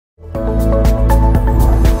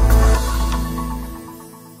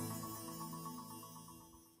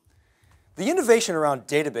Innovation around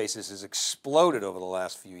databases has exploded over the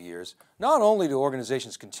last few years. Not only do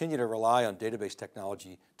organizations continue to rely on database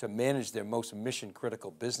technology to manage their most mission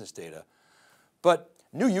critical business data, but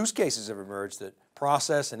new use cases have emerged that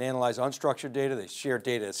process and analyze unstructured data. They share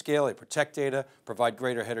data at scale, they protect data, provide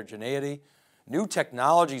greater heterogeneity. New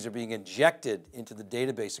technologies are being injected into the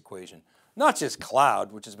database equation. Not just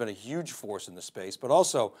cloud, which has been a huge force in the space, but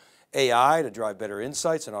also AI to drive better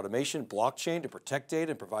insights and automation, blockchain to protect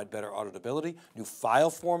data and provide better auditability, new file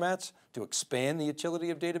formats to expand the utility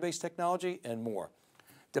of database technology, and more.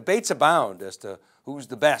 Debates abound as to who's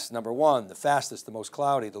the best, number one, the fastest, the most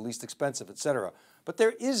cloudy, the least expensive, et cetera. But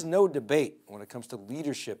there is no debate when it comes to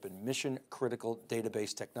leadership in mission critical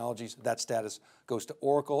database technologies. That status goes to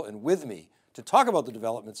Oracle, and with me to talk about the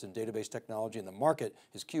developments in database technology in the market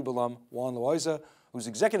is CUBE alum Juan Loaiza, who's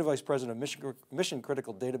Executive Vice President of Mission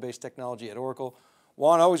Critical Database Technology at Oracle.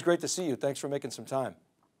 Juan, always great to see you. Thanks for making some time.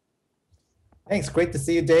 Thanks, great to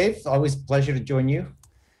see you, Dave. Always a pleasure to join you.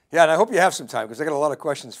 Yeah, and I hope you have some time because I got a lot of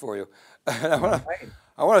questions for you. I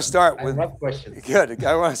want to start with— I love questions. Good,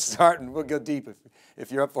 I want to start and we'll go deep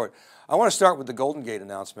if you're up for it. I want to start with the Golden Gate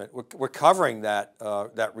announcement. We're covering that,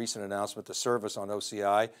 that recent announcement, the service on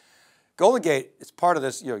OCI. Golden Gate is part of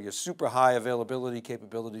this, your super high availability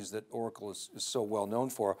capabilities that Oracle is so well known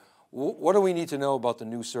for. What do we need to know about the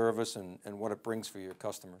new service and what it brings for your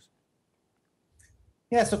customers?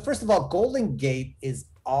 Yeah, so first of all, Golden Gate is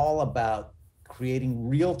all about creating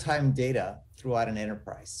real-time data throughout an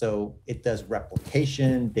enterprise. So it does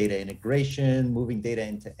replication, data integration, moving data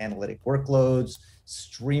into analytic workloads,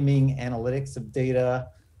 streaming analytics of data,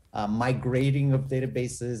 migrating of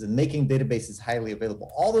databases, and making databases highly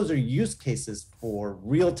available. All those are use cases for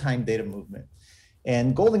real-time data movement.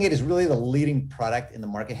 And Golden Gate is really the leading product in the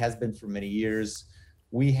market, has been for many years.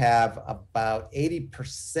 We have about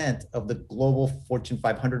 80% of the global Fortune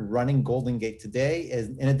 500 running Golden Gate today,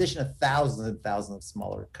 in addition to thousands and thousands of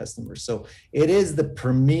smaller customers. So it is the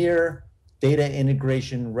premier data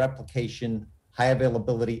integration, replication, high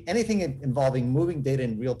availability, anything involving moving data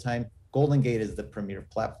in real time. Golden Gate is the premier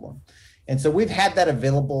platform. And so we've had that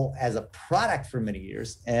available as a product for many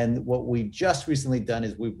years. And what we've just recently done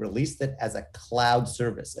is we've released it as a cloud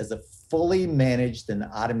service, as a fully managed and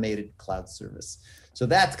automated cloud service. So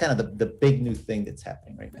that's kind of the big new thing that's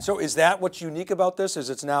happening right now. So is that what's unique about this? Is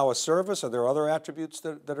it's now a service? Are there other attributes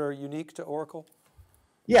that are unique to Oracle?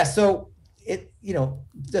 Yeah, so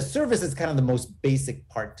the service is kind of the most basic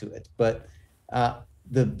part to it, but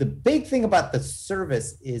the big thing about the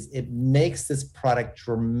service is it makes this product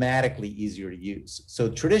dramatically easier to use. So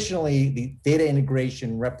traditionally, the data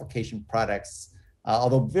integration replication products,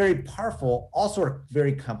 although very powerful, also are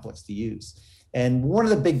very complex to use. And one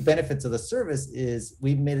of the big benefits of the service is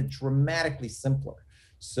we've made it dramatically simpler.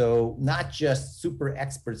 So not just super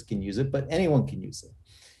experts can use it, but anyone can use it.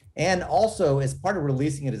 And also, as part of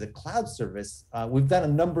releasing it as a cloud service, we've done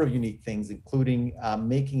a number of unique things, including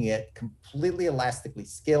making it completely elastically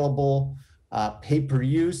scalable,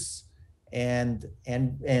 pay-per-use, and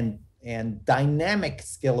dynamic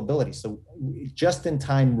scalability. So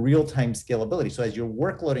just-in-time, real-time scalability. So as your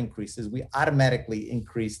workload increases, we automatically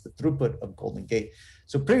increase the throughput of Golden Gate.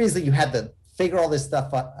 So previously, you had to figure all this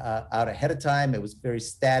stuff out ahead of time. It was very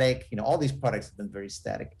static. All these products have been very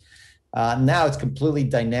static. Now it's completely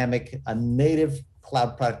dynamic, a native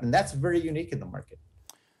cloud product, and that's very unique in the market.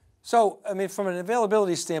 So, I mean, from an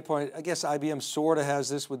availability standpoint, I guess IBM sort of has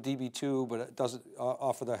this with DB2, but it doesn't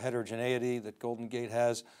offer the heterogeneity that Golden Gate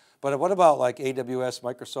has. But what about like AWS,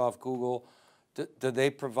 Microsoft, Google? Do they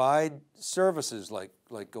provide services like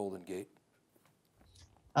Golden Gate?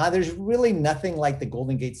 There's really nothing like the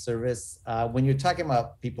Golden Gate service. When you're talking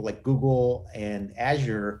about people like Google and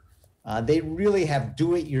Azure, they really have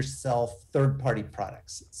do-it-yourself third-party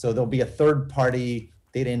products. So there'll be a third-party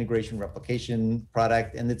data integration replication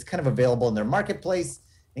product, and it's kind of available in their marketplace,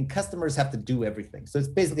 and customers have to do everything. So it's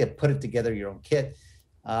basically a put-it-together-your-own kit,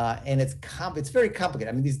 and it's very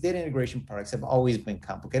complicated. I mean, these data integration products have always been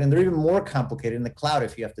complicated, and they're even more complicated in the cloud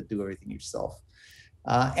if you have to do everything yourself.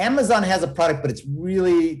 Amazon has a product, but it's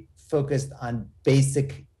really focused on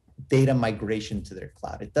basic data migration to their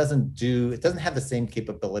cloud. It doesn't have the same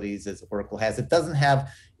capabilities as Oracle has. It doesn't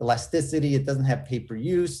have elasticity. It doesn't have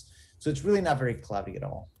pay-per-use. So it's really not very cloudy at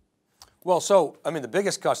all. Well, so, I mean, the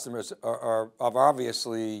biggest customers are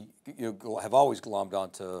obviously, have always glommed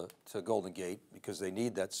onto Golden Gate because they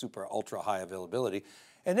need that super ultra high availability,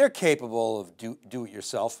 and they're capable of do it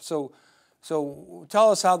yourself. So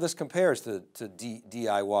tell us how this compares to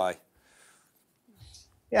DIY.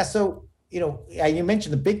 Yeah, so, you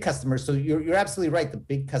mentioned the big customers, so you're absolutely right. The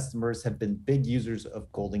big customers have been big users of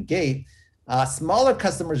Golden Gate, Smaller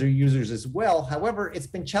customers are users as well. However, it's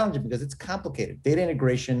been challenging because it's complicated. Data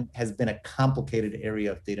integration has been a complicated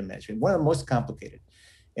area of data management, one of the most complicated.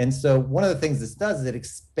 And so one of the things this does is it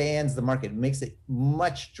expands the market. It makes it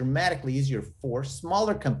much dramatically easier for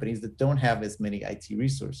smaller companies that don't have as many IT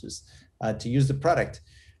resources to use the product.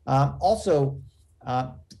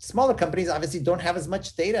 Smaller companies obviously don't have as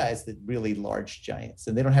much data as the really large giants,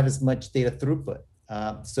 and they don't have as much data throughput.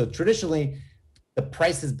 So traditionally, the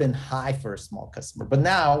price has been high for a small customer, but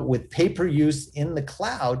now with pay-per-use in the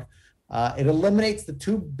cloud, it eliminates the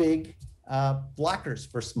two big blockers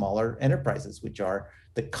for smaller enterprises, which are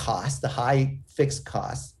the cost, the high fixed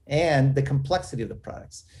costs, and the complexity of the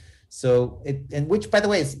products. So, which by the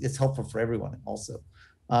way is helpful for everyone also.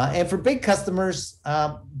 And for big customers,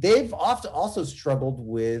 they've often also struggled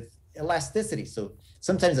with elasticity. So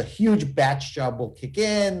sometimes a huge batch job will kick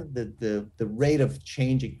in, the rate of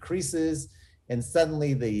change increases, and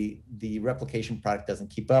suddenly the replication product doesn't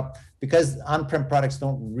keep up because on-prem products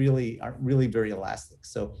aren't really very elastic.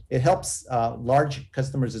 So it helps large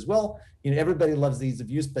customers as well. Everybody loves the ease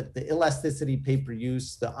of use, but the elasticity,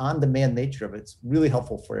 pay-per-use, the on-demand nature of it's really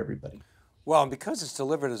helpful for everybody. Well, and because it's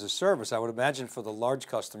delivered as a service, I would imagine for the large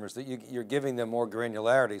customers that you're giving them more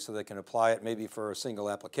granularity so they can apply it maybe for a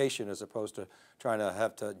single application as opposed to trying to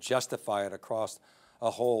have to justify it across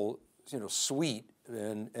a whole suite,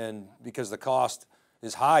 and because the cost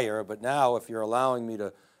is higher. But now if you're allowing me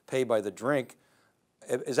to pay by the drink,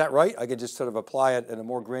 is that right? I can just sort of apply it at a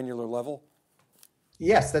more granular level?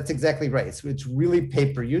 Yes, that's exactly right. It's really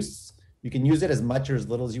pay per use. You can use it as much or as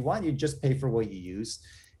little as you want. You just pay for what you use.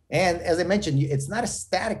 And as I mentioned, it's not a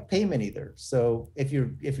static payment either. So if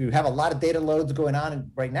you have a lot of data loads going on,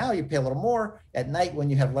 and right now you pay a little more. At night when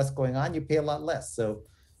you have less going on, you pay a lot less. So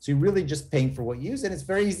you're really just paying for what you use, and it's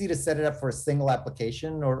very easy to set it up for a single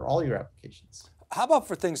application or all your applications. How about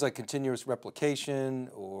for things like continuous replication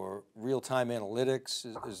or real-time analytics?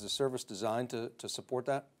 Is the service designed to support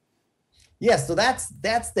that? Yes, so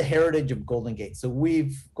that's the heritage of Golden Gate. So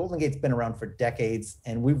Golden Gate's been around for decades,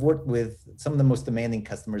 and we've worked with some of the most demanding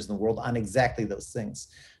customers in the world on exactly those things.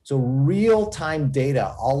 So real-time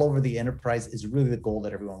data all over the enterprise is really the goal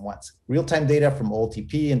that everyone wants. Real-time data from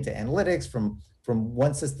OLTP into analytics, from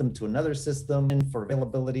one system to another system, and for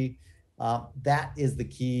availability. That is the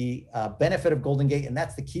key benefit of Golden Gate, and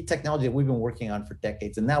that's the key technology that we've been working on for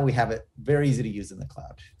decades, and now we have it very easy to use in the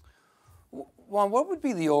cloud. Juan, what would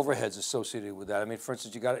be the overheads associated with that? I mean, for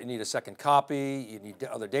instance, you need a second copy, you need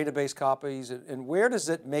other database copies, and where does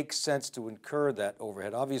it make sense to incur that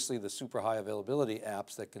overhead? Obviously, the super high availability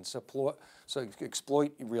apps that can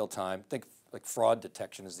exploit real time, think like fraud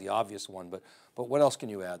detection is the obvious one, but what else can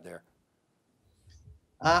you add there?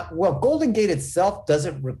 Well, Golden Gate itself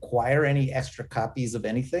doesn't require any extra copies of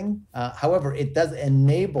anything. However, it does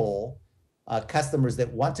enable customers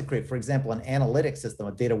that want to create, for example, an analytics system,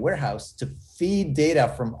 a data warehouse, to feed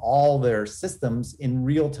data from all their systems in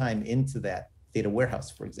real time into that data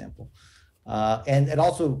warehouse, for example. And it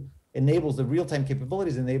also enables the real-time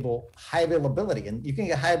capabilities, enable high availability. And you can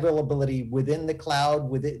get high availability within the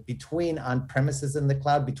cloud, between on-premises and the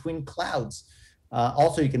cloud, between clouds.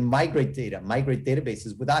 Also, you can migrate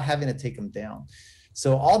databases without having to take them down.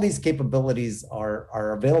 So all these capabilities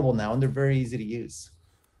are available now, and they're very easy to use.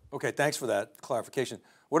 Okay, thanks for that clarification.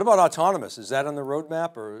 What about autonomous? Is that on the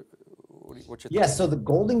roadmap, or what's your thought? So the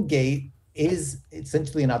Golden Gate is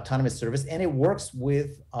essentially an autonomous service, and it works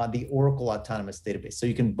with the Oracle Autonomous Database. So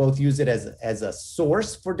you can both use it as a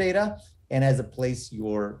source for data and as a place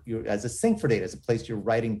as a sink for data, as a place you're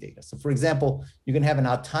writing data. So for example, you can have an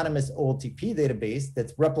autonomous OLTP database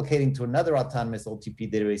that's replicating to another autonomous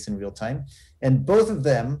OLTP database in real time, and both of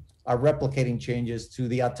them are replicating changes to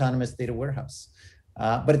the autonomous data warehouse.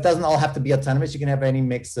 But it doesn't all have to be autonomous. You can have any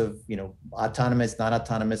mix of, autonomous,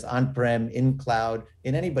 non-autonomous, on-prem, in cloud,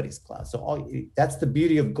 in anybody's cloud. So that's the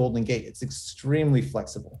beauty of Golden Gate. It's extremely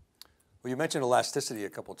flexible. Well, you mentioned elasticity a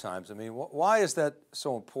couple of times. I mean, why is that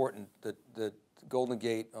so important that Golden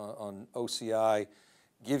Gate on OCI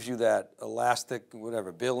gives you that elastic,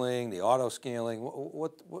 billing, the auto scaling?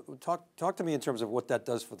 Talk to me in terms of what that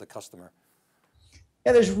does for the customer.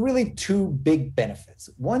 Yeah, there's really two big benefits.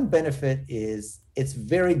 One benefit is it's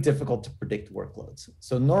very difficult to predict workloads.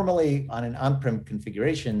 So normally on an on-prem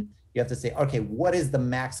configuration, you have to say, okay, what is the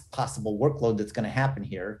max possible workload that's going to happen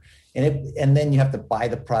here? And then you have to buy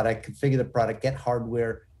the product, configure the product, get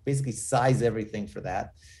hardware, basically size everything for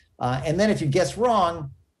that. And then if you guess wrong,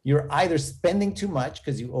 you're either spending too much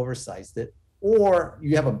because you oversized it, or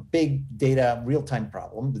you have a big data real-time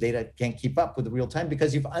problem. The data can't keep up with the real-time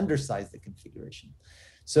because you've undersized the configuration.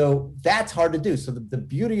 So that's hard to do. So the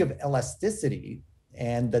beauty of elasticity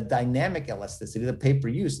And the dynamic elasticity, the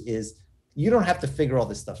pay-per-use, is you don't have to figure all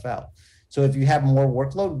this stuff out. So if you have more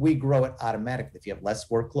workload, we grow it automatically. If you have less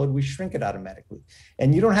workload, we shrink it automatically.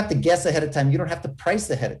 And you don't have to guess ahead of time. You don't have to price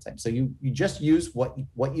ahead of time. So you just use what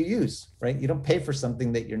you use, right? You don't pay for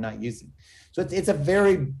something that you're not using. So it's a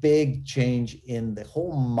very big change in the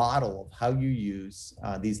whole model of how you use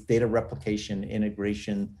these data replication,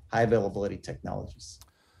 integration, high availability technologies.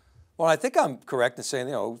 Well, I think I'm correct in saying,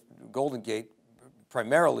 Golden Gate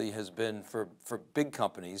primarily has been for big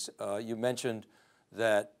companies. You mentioned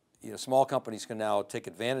that small companies can now take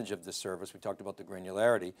advantage of this service. We talked about the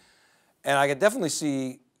granularity. And I can definitely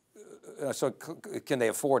see, so can they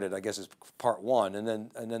afford it, I guess is part one. And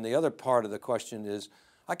then the other part of the question is,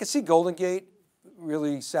 I can see Golden Gate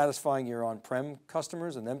really satisfying your on-prem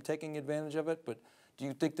customers and them taking advantage of it, but do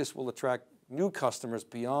you think this will attract new customers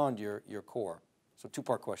beyond your core? So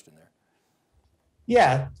two-part question there.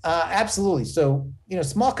 Yeah, absolutely. So,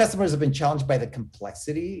 small customers have been challenged by the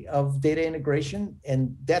complexity of data integration.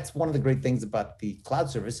 And that's one of the great things about the cloud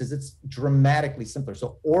service is it's dramatically simpler.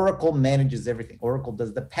 So Oracle manages everything. Oracle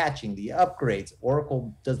does the patching, the upgrades.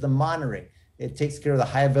 Oracle does the monitoring. It takes care of the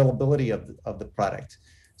high availability of the product.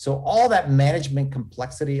 So all that management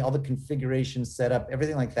complexity, all the configuration setup,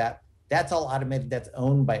 everything like that, that's all automated. That's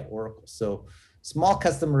owned by Oracle. So small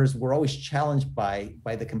customers were always challenged by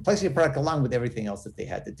the complexity of product along with everything else that they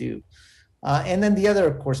had to do. And then the other,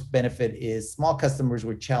 of course, benefit is small customers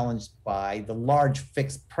were challenged by the large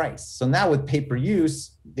fixed price. So now with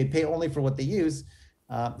pay-per-use, they pay only for what they use.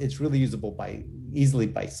 It's really usable easily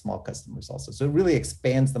by small customers also. So it really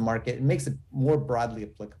expands the market and makes it more broadly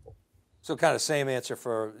applicable. So kind of same answer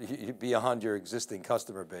for beyond your existing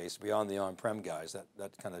customer base, beyond the on-prem guys,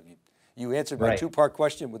 that kind of, you answered my two-part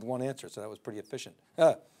question with one answer, so that was pretty efficient.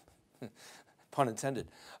 Pun intended.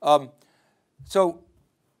 So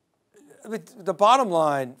the bottom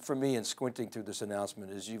line for me in squinting through this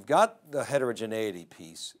announcement is you've got the heterogeneity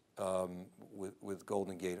piece with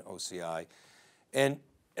Golden Gate and OCI. And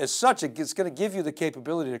as such, it's going to give you the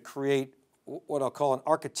capability to create what I'll call an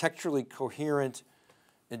architecturally coherent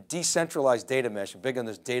and decentralized data mesh. I'm big on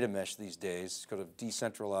this data mesh these days, kind of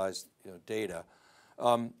decentralized data.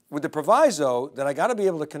 With the proviso that I got to be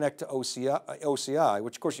able to connect to OCI,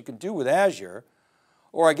 which of course you can do with Azure,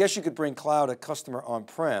 or I guess you could bring cloud a customer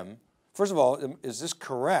on-prem. First of all, is this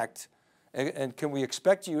correct? And can we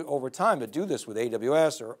expect you over time to do this with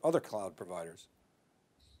AWS or other cloud providers?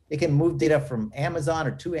 It can move data from Amazon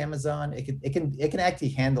or to Amazon. It can actually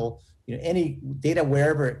handle any data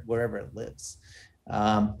wherever it lives.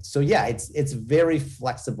 So yeah, it's very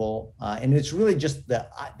flexible, and it's really just the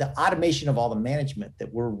automation of all the management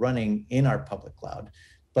that we're running in our public cloud.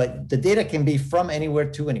 But the data can be from anywhere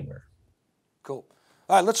to anywhere. Cool.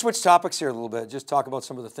 All right, let's switch topics here a little bit. Just talk about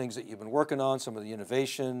some of the things that you've been working on, some of the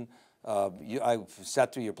innovation. I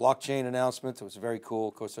sat through your blockchain announcement. It was very cool.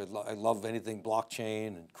 Of course, I love anything blockchain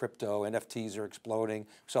and crypto. NFTs are exploding.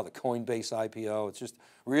 We saw the Coinbase IPO. It's just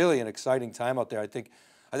really an exciting time out there. I think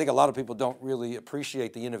a lot of people don't really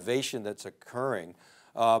appreciate the innovation that's occurring.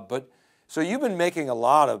 So you've been making a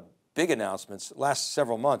lot of big announcements last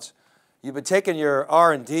several months. You've been taking your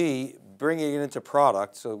R&D, bringing it into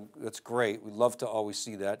product, so that's great. We love to always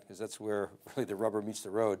see that because that's where really the rubber meets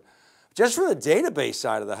the road. Just from the database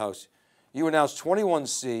side of the house, you announced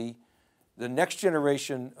 21C, the next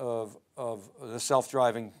generation of the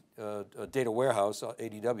self-driving data warehouse,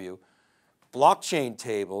 ADW, blockchain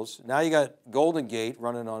tables. Now you got Golden Gate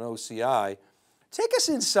running on OCI. Take us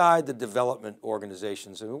inside the development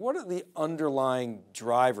organizations. I mean, what are the underlying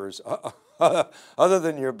drivers other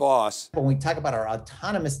than your boss? When we talk about our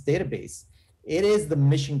autonomous database, it is the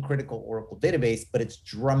mission critical Oracle database, but it's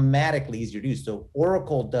dramatically easier to use. So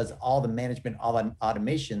Oracle does all the management, all the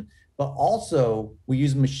automation, but also we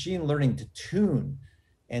use machine learning to tune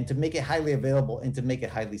and to make it highly available and to make it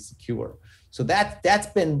highly secure. So that's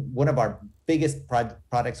been one of our biggest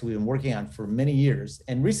products we've been working on for many years.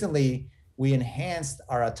 And recently we enhanced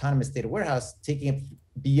our autonomous data warehouse, taking it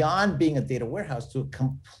beyond being a data warehouse to a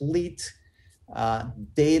complete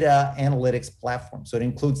data analytics platform. So it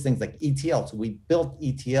includes things like ETL. So we built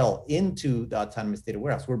ETL into the autonomous data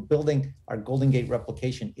warehouse. We're building our Golden Gate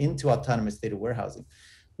replication into autonomous data warehousing.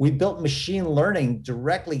 We built machine learning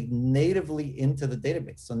directly natively into the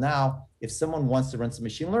database. So now if someone wants to run some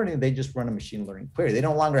machine learning, they just run a machine learning query. They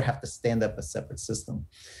no longer have to stand up a separate system.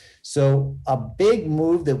 So a big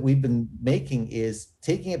move that we've been making is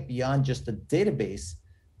taking it beyond just a database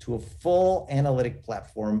to a full analytic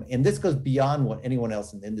platform. And this goes beyond what anyone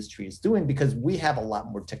else in the industry is doing because we have a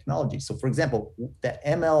lot more technology. So for example, the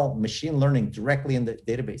ML machine learning directly in the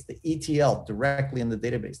database, the ETL directly in the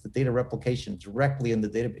database, the data replication directly in the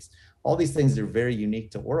database. All these things are very unique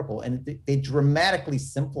to Oracle, and they dramatically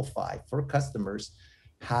simplify for customers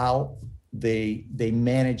how they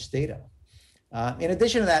manage data. In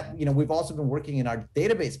addition to that, we've also been working in our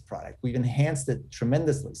database product. We've enhanced it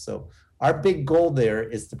tremendously. So our big goal there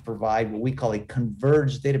is to provide what we call a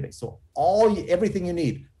converged database. So everything you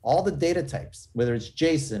need, all the data types, whether it's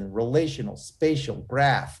JSON, relational, spatial,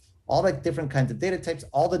 graph, all the different kinds of data types,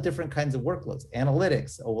 all the different kinds of workloads,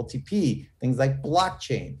 analytics, OLTP, things like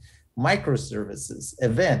blockchain, microservices,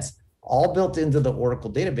 events, all built into the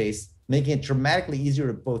Oracle database, making it dramatically easier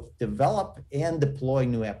to both develop and deploy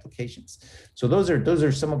new applications. So those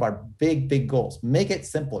are some of our big goals. Make it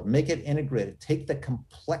simpler, make it integrated, take the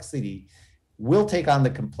complexity. We'll take on the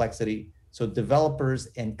complexity so developers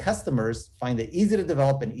and customers find it easy to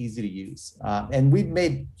develop and easy to use. And we've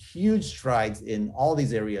made huge strides in all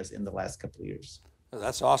these areas in the last couple of years.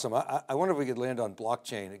 That's awesome. I wonder if we could land on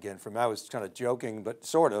blockchain again. For me, I was kind of joking, but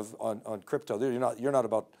sort of on crypto. You're not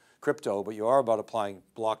about crypto, but you are about applying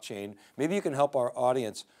blockchain. Maybe you can help our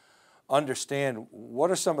audience understand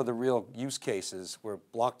what are some of the real use cases where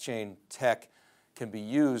blockchain tech can be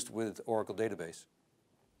used with Oracle database.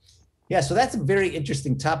 Yeah, so that's a very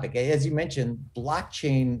interesting topic. As you mentioned,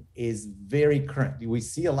 blockchain is very current. We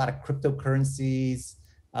see a lot of cryptocurrencies,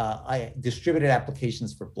 distributed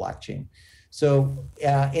applications for blockchain. So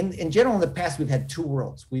in general, in the past, we've had two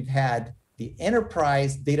worlds. We've had the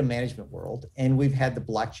enterprise data management world, and we've had the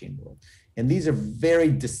blockchain world. And these are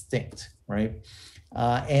very distinct, right?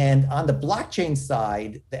 And on the blockchain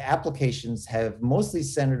side, the applications have mostly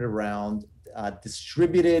centered around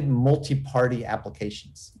distributed multi-party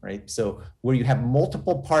applications, right? So where you have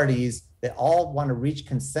multiple parties that all want to reach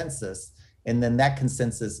consensus, and then that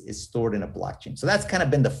consensus is stored in a blockchain. So that's kind of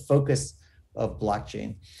been the focus of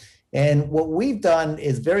blockchain. And what we've done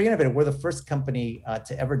is very innovative. We're the first company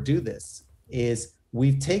to ever do this, is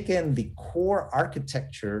we've taken the core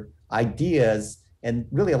architecture ideas, and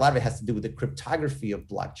really a lot of it has to do with the cryptography of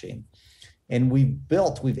blockchain. And we've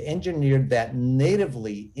engineered that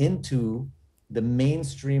natively into the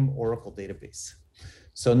mainstream Oracle database.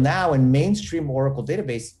 So now in mainstream Oracle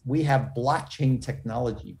database, we have blockchain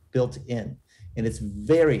technology built in, and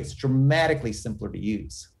it's dramatically simpler to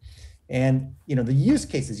use. And the use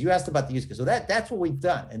cases, you asked about the use case. So that's what we've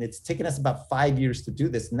done. And it's taken us about 5 years to do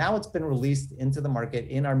this. Now it's been released into the market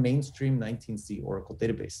in our mainstream 19C Oracle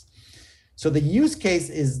database. So the use case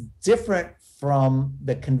is different from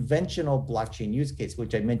the conventional blockchain use case,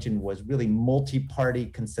 which I mentioned was really multi-party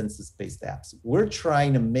consensus-based apps. We're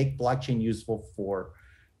trying to make blockchain useful for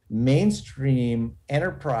mainstream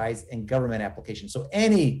enterprise and government applications. So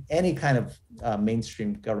any kind of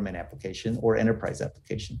mainstream government application or enterprise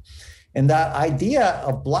application. And the idea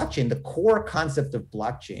of blockchain, the core concept of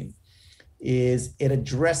blockchain, is it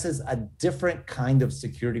addresses a different kind of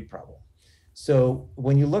security problem. So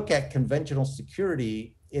when you look at conventional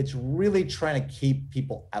security, it's really trying to keep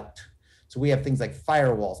people out. So we have things like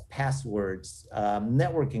firewalls, passwords,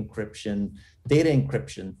 network encryption, data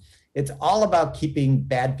encryption. It's all about keeping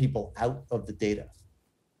bad people out of the data.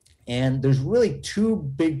 And there's really two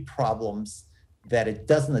big problems that it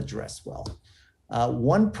doesn't address well.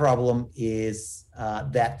 One problem is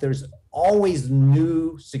that there's always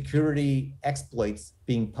new security exploits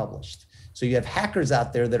being published. So you have hackers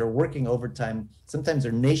out there that are working overtime. Sometimes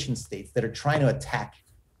they're nation states that are trying to attack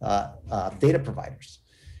data providers.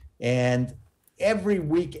 And every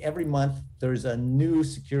week, every month, there's a new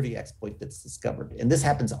security exploit that's discovered. And this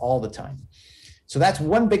happens all the time. So that's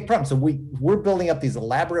one big problem. So we're building up these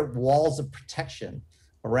elaborate walls of protection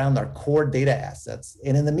around our core data assets.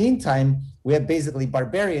 And in the meantime, we have basically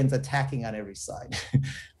barbarians attacking on every side.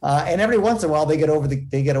 And every once in a while, they get over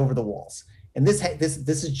the walls. And this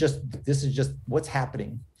is just what's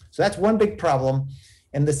happening. So that's one big problem.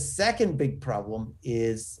 And the second big problem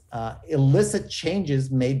is illicit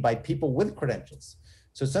changes made by people with credentials.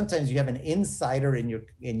 So sometimes you have an insider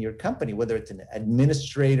in your company, whether it's an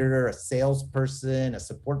administrator, a salesperson, a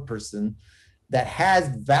support person, that has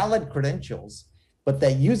valid credentials, but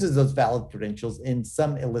that uses those valid credentials in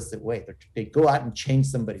some illicit way. They go out and change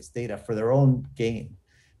somebody's data for their own gain.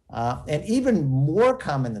 And even more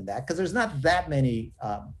common than that, because there's not that many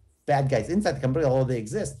bad guys inside the company, although they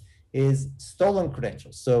exist, is stolen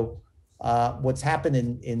credentials. So what's happened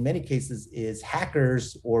in many cases is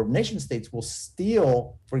hackers or nation states will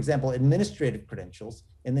steal, for example, administrative credentials,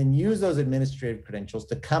 and then use those administrative credentials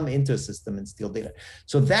to come into a system and steal data.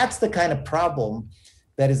 So that's the kind of problem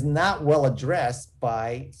that is not well addressed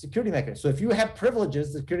by security mechanisms. So if you have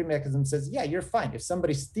privileges, the security mechanism says, yeah, you're fine. If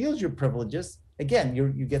somebody steals your privileges, again,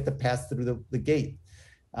 you get to pass through the gate.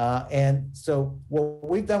 And so what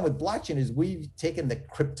we've done with blockchain is we've taken the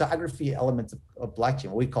cryptography elements of blockchain,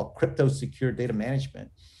 what we call crypto secure data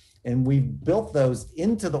management, and we've built those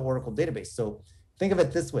into the Oracle database. So think of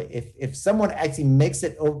it this way: if someone actually makes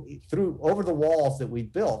it over the walls that we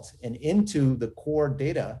built and into the core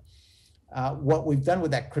data, what we've done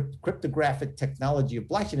with that cryptographic technology of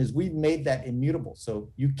blockchain is we've made that immutable, so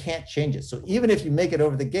you can't change it. So even if you make it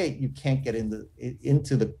over the gate, you can't get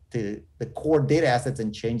into the core data assets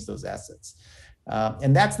and change those assets.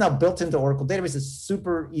 And that's now built into Oracle database. It's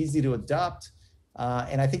super easy to adopt.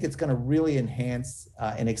 And I think it's going to really enhance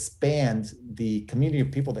and expand the community of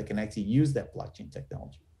people that can actually use that blockchain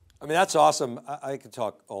technology. I mean, that's awesome. I could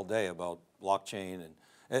talk all day about blockchain, and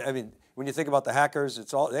I mean, when you think about the hackers,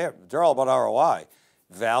 it's all they're all about ROI,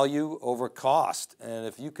 value over cost. And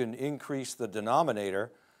if you can increase the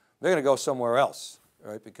denominator, they're going to go somewhere else,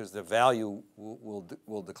 right? Because the value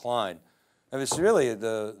will decline. And it's really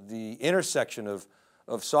the intersection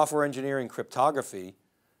of software engineering, cryptography,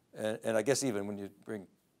 and I guess even when you bring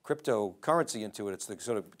cryptocurrency into it, it's the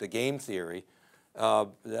sort of the game theory.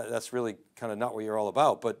 That's really kind of not what you're all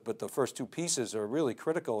about. But the first two pieces are really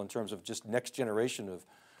critical in terms of just next generation of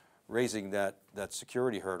raising that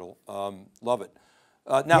security hurdle. Love it.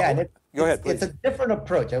 Now, yeah, go ahead, please. It's a different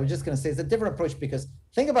approach. I was just going to say it's a different approach because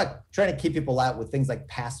think about trying to keep people out with things like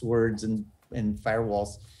passwords and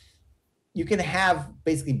firewalls. You can have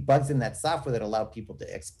basically bugs in that software that allow people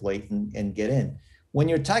to exploit and get in. When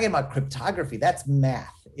you're talking about cryptography, that's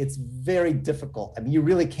math. It's very difficult. I mean, you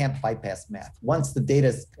really can't bypass math. Once the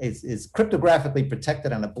data is cryptographically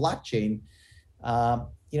protected on a blockchain, a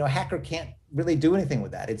hacker can't really do anything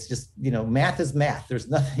with that. It's just, math is math. There's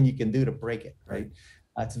nothing you can do to break it, right?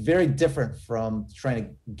 It's very different from trying to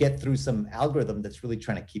get through some algorithm that's really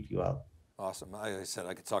trying to keep you out. Awesome. Like I said,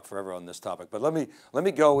 I could talk forever on this topic, but let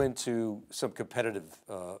me go into some competitive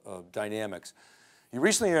dynamics. You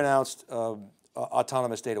recently announced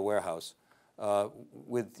autonomous data warehouse.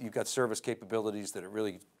 You've got service capabilities that are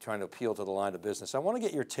really trying to appeal to the line of business. I want to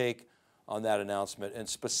get your take on that announcement and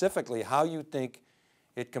specifically how you think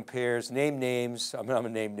it compares. Name names. I'm going to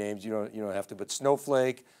name names. You don't have to. But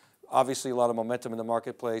Snowflake, obviously a lot of momentum in the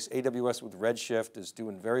marketplace. AWS with Redshift is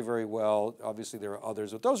doing very, very well. Obviously there are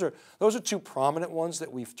others, but those are two prominent ones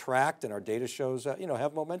that we've tracked and our data shows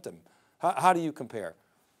have momentum. How do you compare?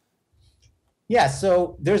 Yeah,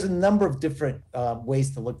 so there's a number of different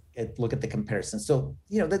ways to look at the comparison. So,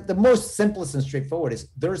 the most simplest and straightforward is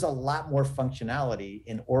there's a lot more functionality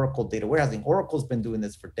in Oracle data warehousing. Oracle's been doing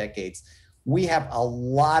this for decades. We have a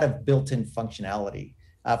lot of built-in functionality.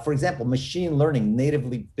 For example, machine learning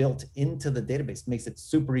natively built into the database makes it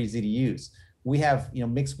super easy to use. We have,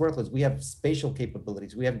 mixed workloads. We have spatial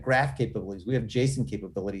capabilities. We have graph capabilities. We have JSON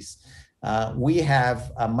capabilities. We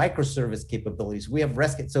have microservice capabilities. We have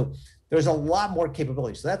REST. So there's a lot more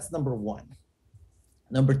capabilities. So that's number one.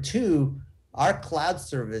 Number two, our cloud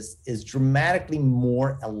service is dramatically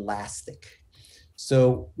more elastic.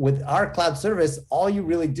 So with our cloud service, all you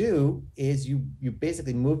really do is you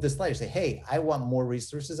basically move the slider, say, hey, I want more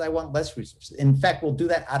resources, I want less resources. In fact, we'll do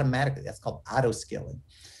that automatically. That's called auto scaling.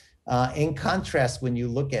 In contrast, when you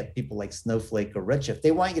look at people like Snowflake or Redshift,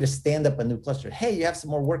 they want you to stand up a new cluster. Hey, you have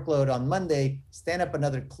some more workload on Monday, stand up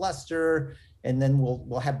another cluster, and then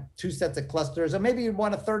we'll have two sets of clusters, or maybe you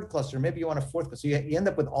want a third cluster, maybe you want a fourth cluster. So you end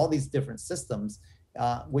up with all these different systems,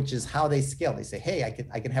 which is how they scale. They say, hey,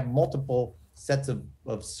 I can have multiple sets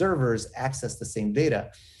of servers access the same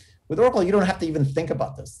data. With Oracle, you don't have to even think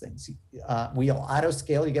about those things. We'll auto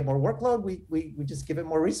scale, you get more workload, we just give it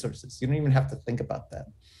more resources. You don't even have to think about that.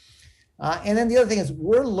 And then the other thing is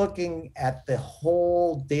we're looking at the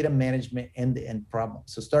whole data management end-to-end problem.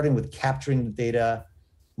 So starting with capturing the data,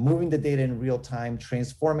 moving the data in real time,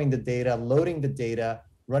 transforming the data, loading the data,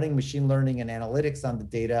 running machine learning and analytics on the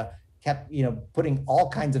data, putting all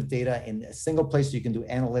kinds of data in a single place so you can do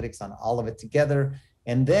analytics on all of it together.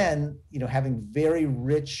 And then, having very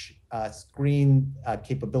rich screen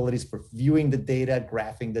capabilities for viewing the data,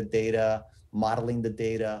 graphing the data, modeling the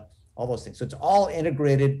data, all those things. So it's all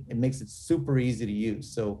integrated. It makes it super easy to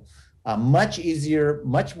use. So much easier,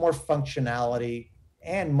 much more functionality,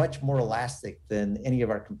 and much more elastic than any of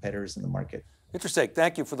our competitors in the market. Interesting.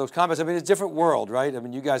 Thank you for those comments. I mean, it's a different world, right? I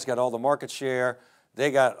mean, you guys got all the market share. They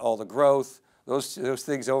got all the growth. Those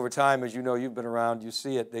things over time, as you know, you've been around, you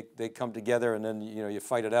see it, they come together and then, you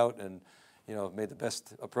fight it out and, may the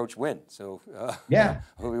best approach win. So yeah.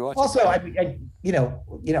 we'll be watching. Also, I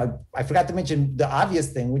forgot to mention the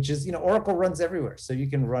obvious thing, which is, Oracle runs everywhere. So you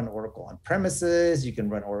can run Oracle on premises, you can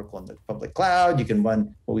run Oracle in the public cloud, you can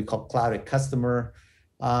run what we call cloud at customer.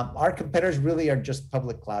 Our competitors really are just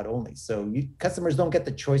public cloud only. So customers don't get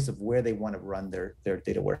the choice of where they want to run their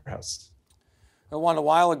data warehouse. Juan, a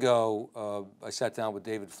while ago, I sat down with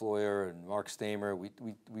David Floyer and Mark Stamer. We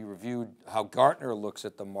reviewed how Gartner looks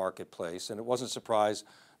at the marketplace, and it wasn't a surprise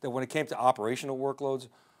that when it came to operational workloads,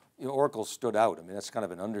 Oracle stood out. I mean, that's kind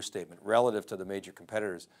of an understatement relative to the major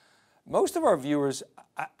competitors. Most of our viewers,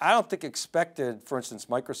 I don't think expected, for instance,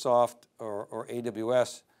 Microsoft or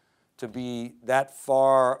AWS to be that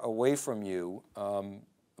far away from you.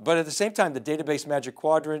 But at the same time, the database Magic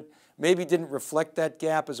Quadrant maybe didn't reflect that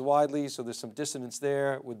gap as widely, so there's some dissonance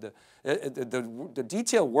there. With the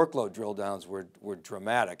detailed workload drill downs were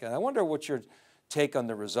dramatic, and I wonder what your take on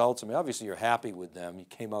the results. I mean, obviously you're happy with them. You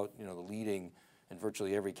came out, the leading in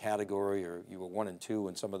virtually every category, or you were 1 and 2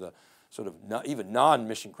 in some of the sort of even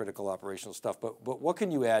non-mission critical operational stuff. But what can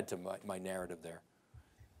you add to my narrative there?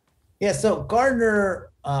 Yeah, so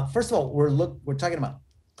Gartner, first of all, we're talking about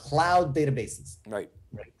cloud databases. Right.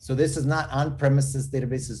 So this is not on-premises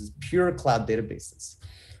databases, it's pure cloud databases.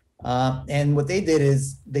 And what they did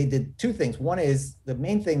is they did 2 things. One is, the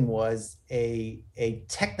main thing was a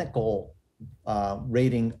technical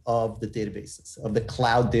rating of the databases, of the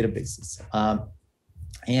cloud databases.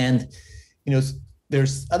 And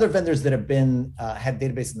there's other vendors that have been had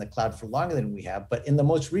databases in the cloud for longer than we have, but in the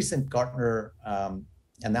most recent Gartner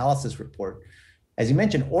analysis report, as you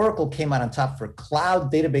mentioned, Oracle came out on top for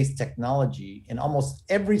cloud database technology in almost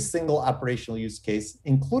every single operational use case,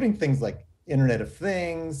 including things like Internet of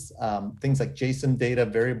Things, things like JSON data,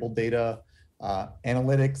 variable data,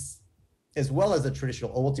 analytics, as well as the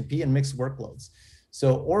traditional OLTP and mixed workloads.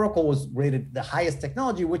 So Oracle was rated the highest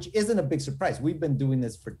technology, which isn't a big surprise. We've been doing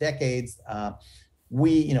this for decades.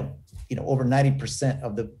 We, over 90%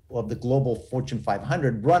 of the global Fortune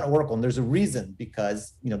 500 run Oracle, and there's a reason,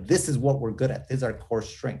 because this is what we're good at. This is our core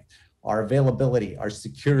strength: our availability, our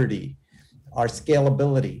security, our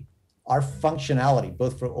scalability, our functionality,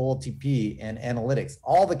 both for OLTP and analytics,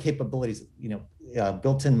 all the capabilities,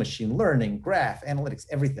 built-in machine learning, graph, analytics,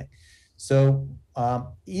 everything. So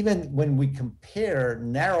even when we compare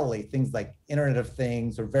narrowly things like Internet of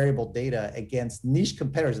Things or variable data against niche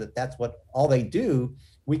competitors, that's what all they do,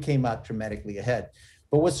 we came out dramatically ahead.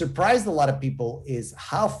 But what surprised a lot of people is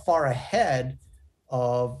how far ahead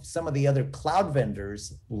of some of the other cloud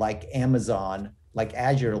vendors like Amazon, like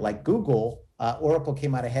Azure, like Google, Oracle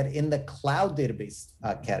came out ahead in the cloud database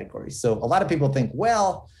category. So a lot of people think,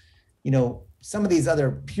 well, some of these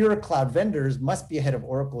other pure cloud vendors must be ahead of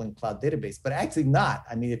Oracle in cloud database, but actually not.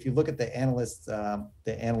 I mean, if you look at the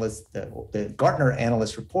Gartner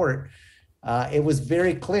analyst report, it was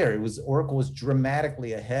very clear. Oracle was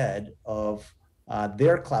dramatically ahead of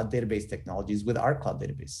their cloud database technologies with our cloud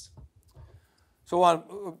database. So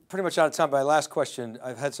Juan, pretty much out of time. My last question,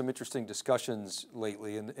 I've had some interesting discussions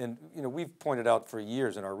lately, and we've pointed out for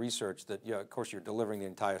years in our research that, of course, you're delivering the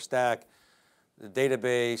entire stack, the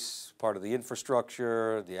database, part of the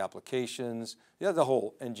infrastructure, the applications, the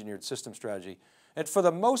whole engineered system strategy. And for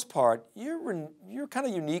the most part, you're kind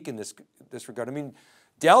of unique in this regard. I mean,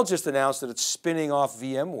 Dell just announced that it's spinning off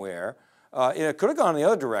VMware. It could have gone the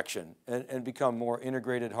other direction and become more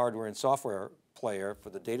integrated hardware and software player for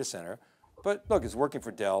the data center. But look, it's working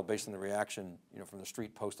for Dell based on the reaction from the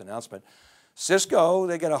street post-announcement. Cisco,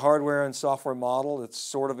 they got a hardware and software model that's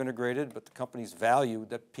sort of integrated, but the company's value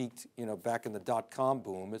that peaked back in the dot-com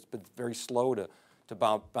boom, it's been very slow to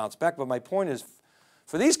bounce back. But my point is,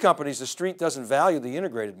 for these companies, the street doesn't value the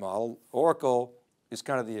integrated model. Oracle is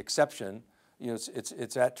kind of the exception.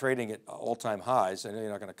 It's at trading at all-time highs. I know you're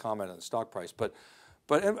not going to comment on the stock price, but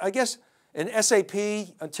I guess in SAP,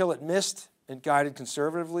 until it missed and guided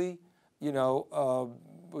conservatively,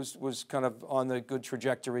 was kind of on the good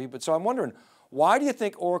trajectory. But so I'm wondering, why do you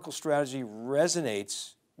think Oracle's strategy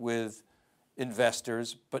resonates with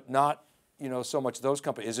investors, but not, so much those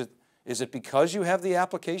companies? Is it because you have the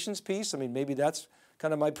applications piece? I mean, maybe that's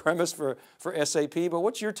kind of my premise for SAP, but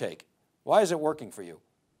what's your take? Why is it working for you?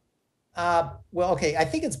 Well, okay, I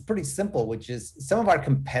think it's pretty simple, which is some of our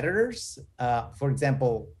competitors, for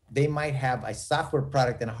example, they might have a software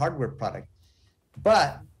product and a hardware product,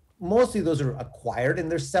 but mostly those are acquired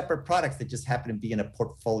and they're separate products that just happen to be in a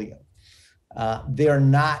portfolio. They are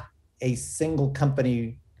not a single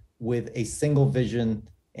company with a single vision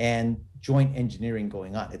and joint engineering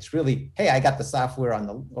going on. It's really, hey, I got the software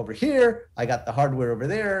over here, I got the hardware over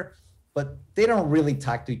there, but they don't really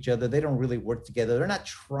talk to each other. They don't really work together. They're not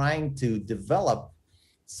trying to develop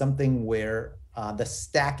something where the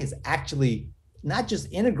stack is actually not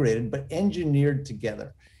just integrated, but engineered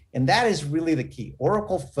together. And that is really the key.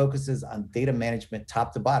 Oracle focuses on data management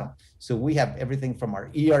top to bottom. So we have everything from our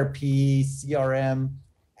ERP, CRM,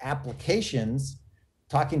 applications,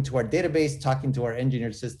 talking to our database, talking to our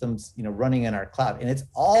engineered systems, running in our cloud. And it's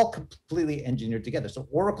all completely engineered together. So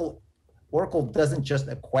Oracle doesn't just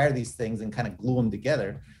acquire these things and kind of glue them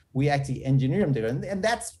together. We actually engineer them together. And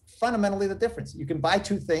that's fundamentally the difference. You can buy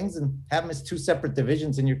two things and have them as two separate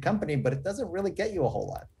divisions in your company, but it doesn't really get you a whole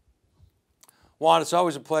lot. Juan, it's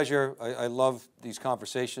always a pleasure. I love these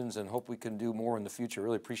conversations and hope we can do more in the future.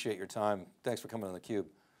 Really appreciate your time. Thanks for coming on theCUBE.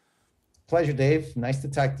 Pleasure, Dave. Nice to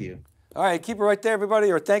talk to you. All right, keep it right there,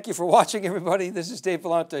 everybody, or thank you for watching, everybody. This is Dave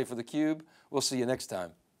Vellante for theCUBE. We'll see you next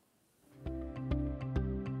time.